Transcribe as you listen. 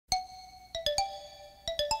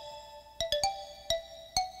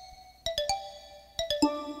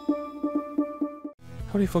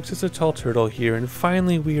Howdy folks, it's a Tall Turtle here, and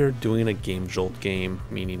finally we are doing a Game Jolt game,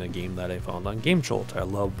 meaning a game that I found on Game Jolt. I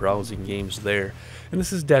love browsing games there. And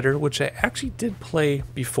this is Debtor, which I actually did play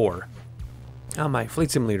before on my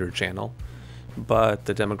Flight Simulator channel, but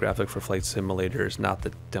the demographic for Flight Simulator is not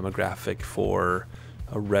the demographic for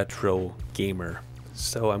a retro gamer.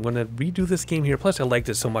 So I'm going to redo this game here, plus I liked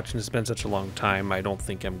it so much and it's been such a long time, I don't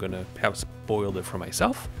think I'm going to have spoiled it for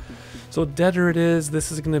myself. So Debtor it is.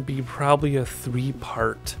 This is going to be probably a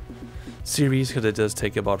 3-part series because it does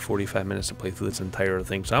take about 45 minutes to play through this entire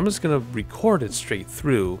thing. So I'm just going to record it straight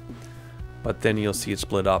through, but then you'll see it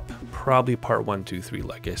split up. Probably part 1, 2, 3,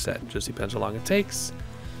 like I said. Just depends how long it takes.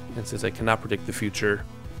 And since I cannot predict the future,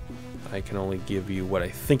 I can only give you what I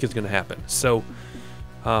think is going to happen. So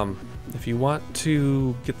if you want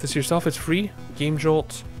to get this yourself, it's free. Game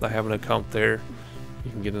Jolt. I have an account there.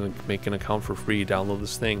 You can make an account for free, download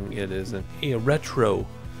this thing. It is a retro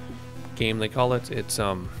game, they call it. It's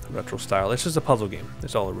retro style. It's just a puzzle game.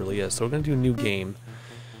 That's all it really is. So we're going to do a new game.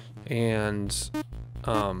 And,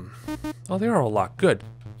 oh, they are a lot good.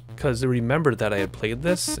 Because I remembered that I had played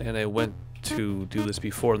this, and I went to do this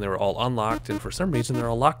before, and they were all unlocked. And for some reason, they're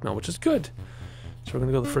all locked now, which is good. So we're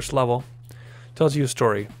going to go to the first level. Tells you a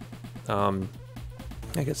story.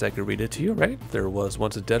 I guess I could read it to you, right? There was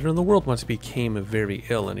once a debtor in the world once he became very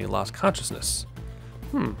ill and he lost consciousness.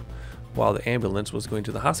 While the ambulance was going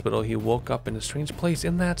to the hospital, he woke up in a strange place.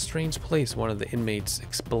 In that strange place, one of the inmates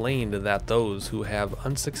explained that those who have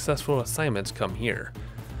unsuccessful assignments come here.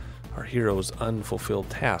 Our hero's unfulfilled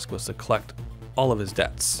task was to collect all of his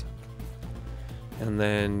debts. And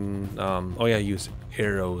then, oh yeah, use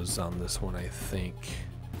arrows on this one, I think.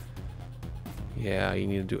 Yeah, you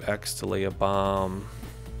need to do X to lay a bomb.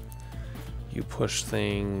 You push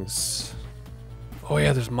things. Oh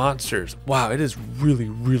yeah, there's monsters. Wow, it has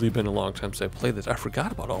really been a long time since I played this. I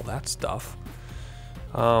forgot about all that stuff.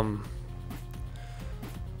 Do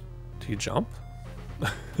you jump? I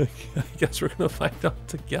guess we're gonna find out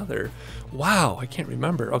together. Wow, I can't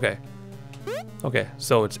remember. Okay. Okay,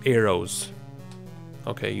 so it's arrows.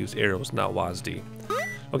 Okay, use arrows, not WASD.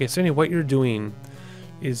 Okay, so anyway, what you're doing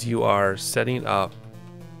is you are setting up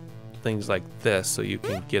things like this so you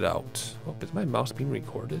can get out. Oh, is my mouse being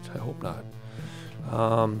recorded? I hope not.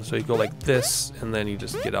 So you go like this and then you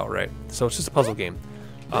just get out, right? So it's just a puzzle game.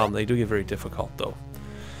 They do get very difficult though.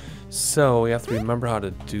 So we have to remember how to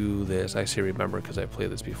do this. I say remember because I played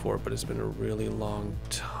this before, but it's been a really long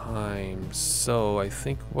time. So I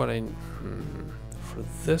think what for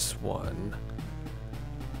this one,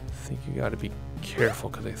 I think you got to be careful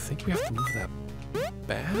because I think we have to move that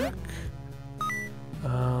back.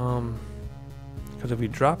 Because if we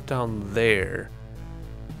drop down there,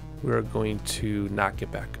 we're going to not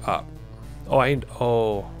get back up. Oh, I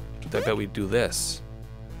bet we do this.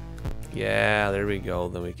 Yeah, there we go.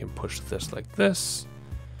 Then we can push this like this.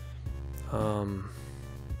 Is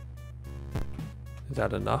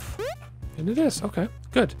that enough? And it is. Okay,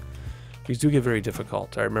 good. These do get very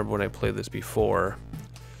difficult. I remember when I played this before.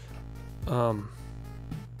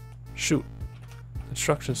 Shoot.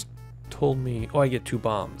 Instructions told me, oh, I get 2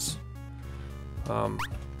 bombs.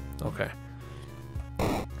 Okay.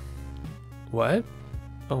 What?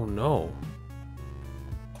 Oh no.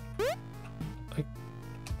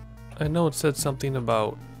 I know it said something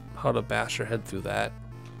about how to bash your head through that.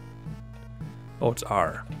 Oh, it's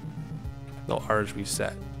R. No, R is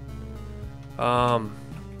reset. I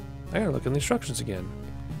gotta look in the instructions again.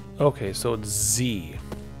 Okay, so it's Z.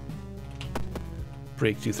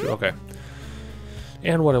 Break you through. Okay.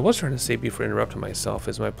 And what I was trying to say before interrupting myself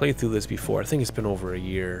is when I played through this before, I think it's been over a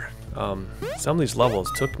year. Some of these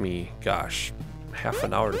levels took me, gosh, half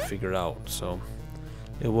an hour to figure out. So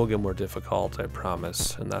it will get more difficult, I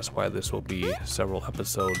promise. And that's why this will be several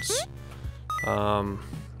episodes.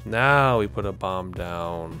 Now we put a bomb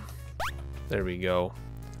down. There we go.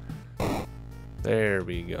 There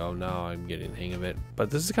we go. Now I'm getting the hang of it. But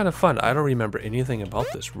this is kind of fun. I don't remember anything about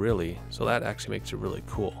this really. So that actually makes it really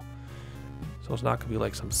cool. So it's not going to be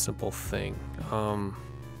like some simple thing.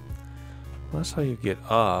 That's how you get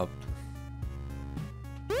up.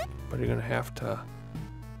 But you're going to have to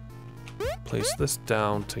place this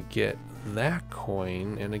down to get that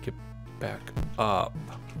coin and to get back up,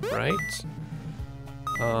 right?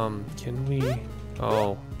 Can we...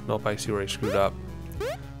 Oh, nope, I see where I screwed up.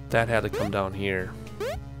 That had to come down here.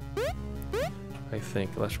 I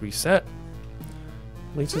think. Let's reset.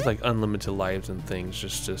 At least it's like unlimited lives and things.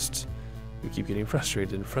 Just... We keep getting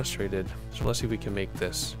frustrated and frustrated. So let's see if we can make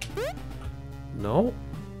this. No?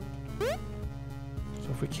 So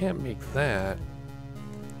if we can't make that...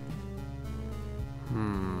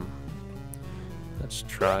 Let's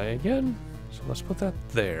try again. So let's put that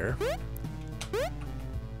there.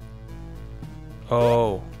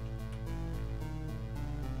 Oh.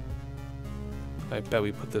 I bet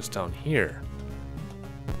we put this down here.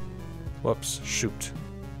 Whoops, shoot.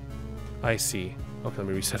 I see. Okay, let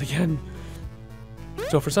me reset again.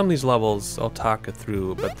 So for some of these levels, I'll talk it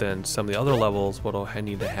through, but then some of the other levels, what'll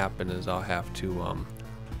need to happen is I'll have to,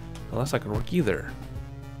 unless I can work either.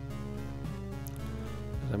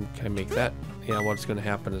 Can I make that? Yeah, what's gonna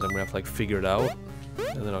happen is I'm gonna have to like figure it out,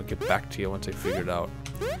 and then I'll get back to you once I figure it out.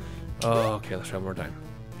 Oh, okay, let's try one more time.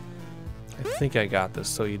 I think I got this.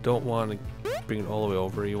 So you don't want to bring it all the way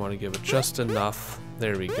over. You want to give it just enough.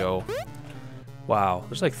 There we go. Wow,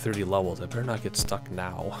 there's like 30 levels. I better not get stuck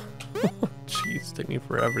now. Jeez, take me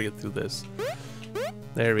forever to get through this.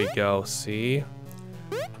 There we go, see?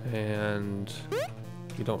 And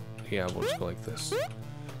you don't, yeah, we'll just go like this.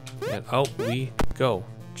 And out we go.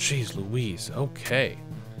 Jeez Louise, okay.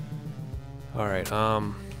 Alright, let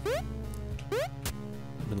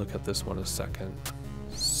me look at this one a second.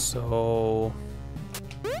 So,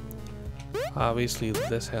 obviously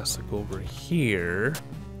this has to go over here.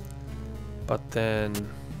 But then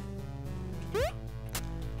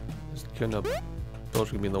it's gonna, those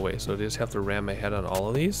are gonna be in the way. So I just have to ram my head on all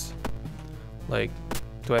of these. Like,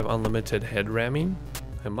 do I have unlimited head ramming?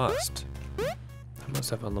 I must. I must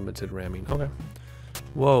have unlimited ramming. Okay.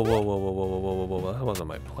 Whoa, whoa, whoa, whoa, whoa, whoa, whoa, whoa, whoa. That wasn't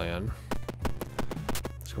my plan.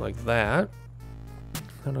 Let's go like that.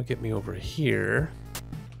 That'll get me over here.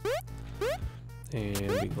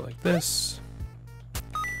 And we go like this.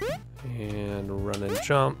 And run and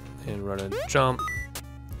jump. And run and jump.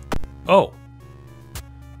 Oh!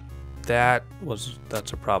 That's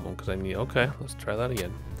a problem because I need, okay, let's try that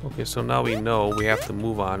again. Okay, so now we know we have to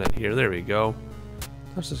move on it here. There we go.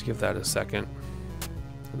 Let's just give that a second.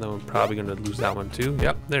 And then we're probably going to lose that one too.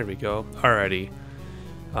 Yep, there we go. Alrighty.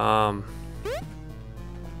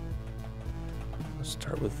 Let's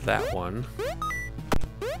start with that one.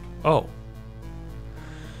 Oh.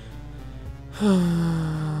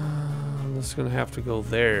 This is going to have to go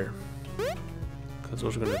there. Because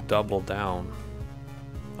those are going to double down.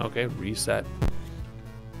 Okay, reset.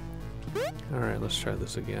 Alright, let's try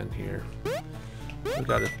this again here. We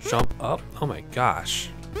got to jump up. Oh my gosh.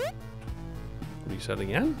 Reset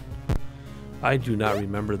again? I do not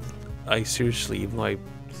remember. I seriously, even though I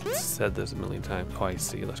said this a million times. Oh, I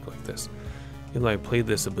see. Let's go like this. Even though I played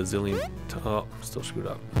this a bazillion times. Oh, still screwed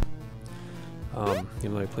up.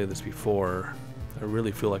 Even though I played this before, I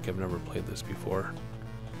really feel like I've never played this before.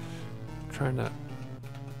 I'm trying to.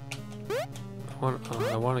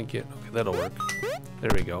 I want to get. Okay, that'll work. There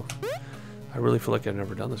we go. I really feel like I've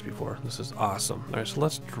never done this before. This is awesome. All right, so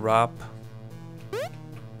let's drop.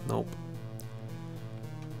 Nope.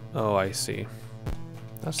 Oh, I see.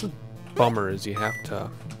 That's the bummer, is you have to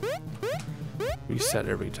reset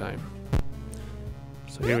every time.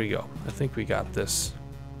 So here we go. I think we got this.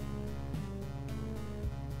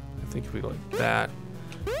 I think if we go like that,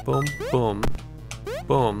 boom, boom,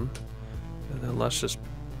 boom, and then let's just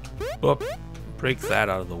break that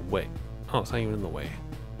out of the way. Oh, it's not even in the way.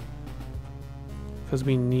 Because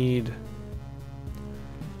we need,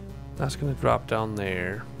 that's going to drop down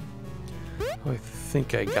there. Oh, I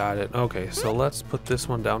think I got it. Okay, so let's put this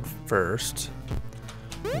one down first.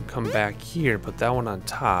 And come back here, put that one on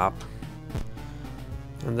top.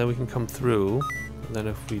 And then we can come through. And then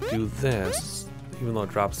if we do this, even though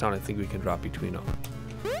it drops down, I think we can drop between them.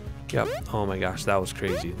 Yep. Oh my gosh, that was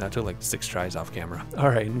crazy. That took like 6 tries off camera.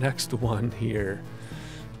 Alright, next one here.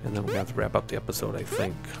 And then we're going to have to wrap up the episode, I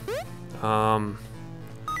think.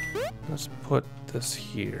 Let's put this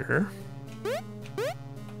here.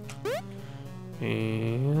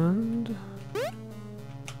 And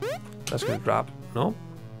that's gonna drop. Nope.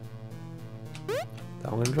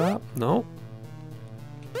 That one gonna drop. Nope.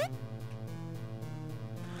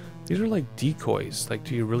 These are like decoys. Like,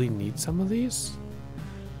 do you really need some of these?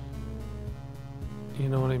 You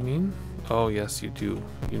know what I mean? Oh yes, you do.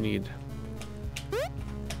 You need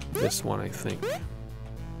this one, I think,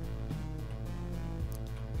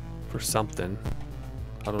 for something.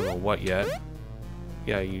 I don't know what yet.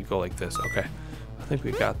 Yeah, you go like this. Okay. I think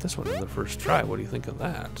we got this one in the first try. What do you think of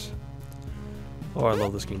that? Oh, I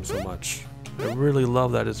love this game so much. I really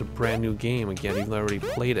love that it's a brand new game again, even though I already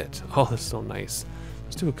played it. Oh, that's so nice.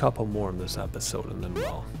 Let's do a couple more in this episode, and then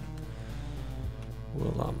we'll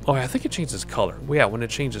oh, I think it changes color. Well, yeah, when it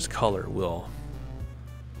changes color, we'll.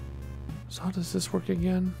 So how does this work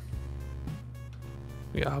again?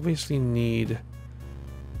 We obviously need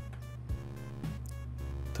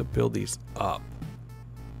to build these up.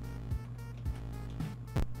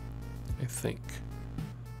 I think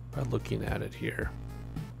by looking at it here.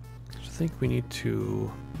 So think we need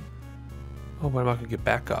to... Oh, but I'm not going to get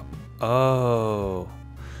back up. Oh.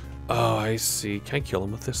 Oh, I see. Can I kill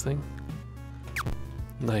him with this thing?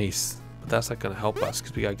 Nice. But that's not going to help us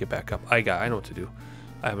because we got to get back up. I know what to do.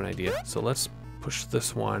 I have an idea. So let's push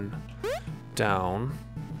this one down.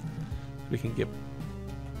 We can get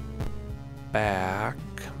back,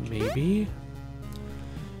 maybe.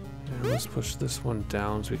 And let's push this one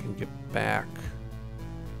down so we can get back.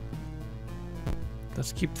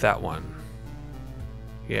 Let's keep that one.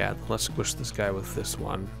 Yeah, let's squish this guy with this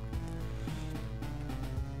one.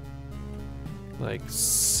 Like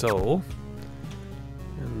so.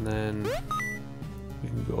 And then we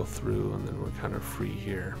can go through and then we're kind of free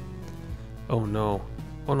here. Oh no.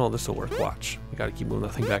 Oh no, this will work. Watch. We gotta keep moving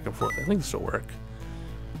that thing back and forth. I think this will work.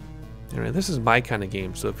 Anyway, this is my kind of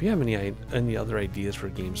game, so if you have any other ideas for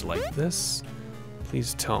games like this,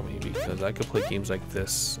 please tell me, because I could play games like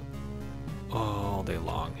this all day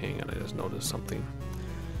long. Hang on, I just noticed something.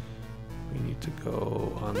 We need to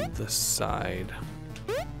go on this side.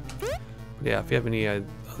 But yeah, if you have any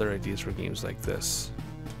other ideas for games like this,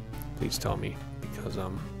 please tell me, because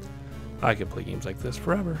I could play games like this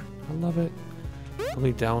forever. I love it. The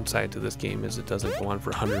only downside to this game is it doesn't go on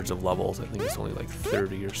for hundreds of levels. I think it's only like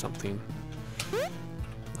 30 or something.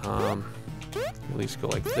 At least go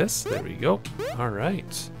like this. There we go. All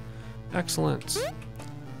right. Excellent.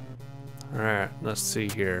 All right, let's see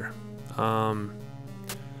here. I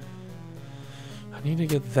need to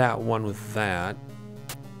get that one with that.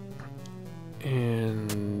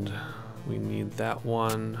 And we need that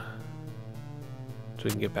one so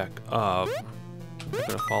we can get back up. Is it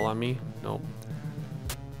gonna fall on me? Nope.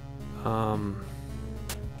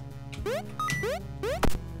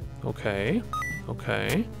 Okay.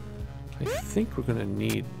 Okay. I think we're gonna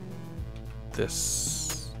need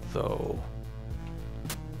this though.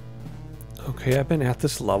 Okay, I've been at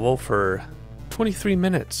this level for 23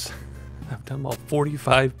 minutes. I've done about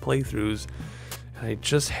 45 playthroughs, and I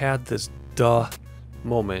just had this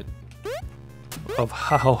moment of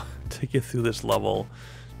how to get through this level.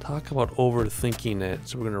 Talk about overthinking it.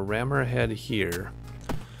 So we're gonna ram our head here.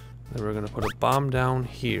 Then we're gonna put a bomb down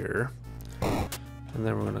here. And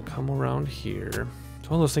then we're gonna come around here. It's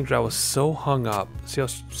one of those things where I was so hung up. See, I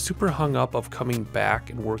was super hung up of coming back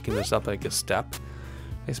and working this up like a step.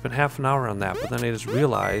 I spent half an hour on that, but then I just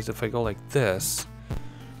realized if I go like this,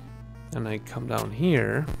 and I come down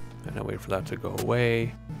here, and I wait for that to go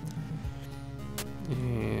away,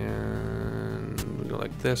 and we go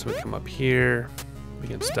like this, we come up here, we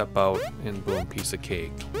can step out, and boom, piece of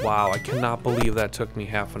cake. Wow, I cannot believe that took me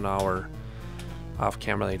half an hour off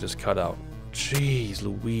camera that I just cut out. Jeez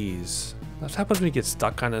Louise. That's what happens when you get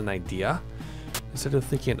stuck on an idea. Instead of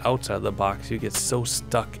thinking outside of the box, you get so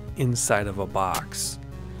stuck inside of a box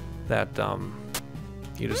that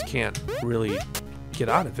you just can't really get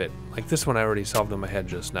out of it. Like this one I already solved in my head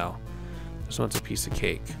just now. This one's a piece of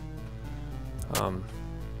cake.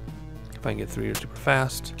 If I can get through here super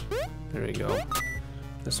fast. There we go.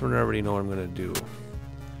 This one I already know what I'm gonna do.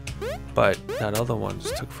 But that other one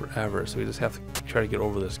just took forever, so we just have to try to get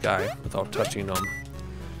over this guy without touching him.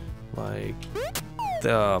 Like,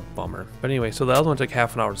 the bummer. But anyway, so the other one took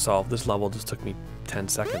half an hour to solve. This level just took me 10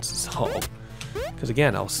 seconds to solve. Because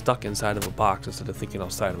again, I was stuck inside of a box instead of thinking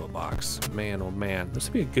outside of a box. Man, oh man. This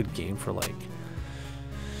would be a good game for, like,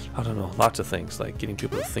 I don't know, lots of things, like getting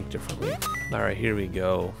people to think differently. Alright, here we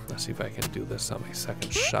go. Let's see if I can do this on my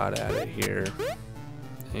second shot at it here.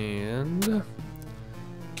 And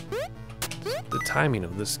the timing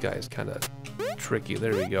of this guy is kind of tricky.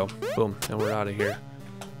 There we go. Boom, and we're out of here.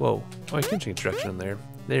 Whoa. Oh, I can change direction in there.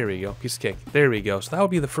 There we go. Piece of cake. There we go. So that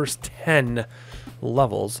would be the first 10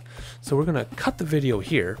 levels. So we're going to cut the video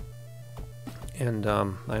here. And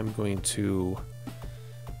I'm going to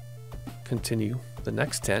continue the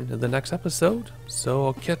next 10 in the next episode. So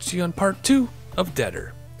I'll catch you on part 2 of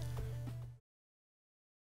Debtor.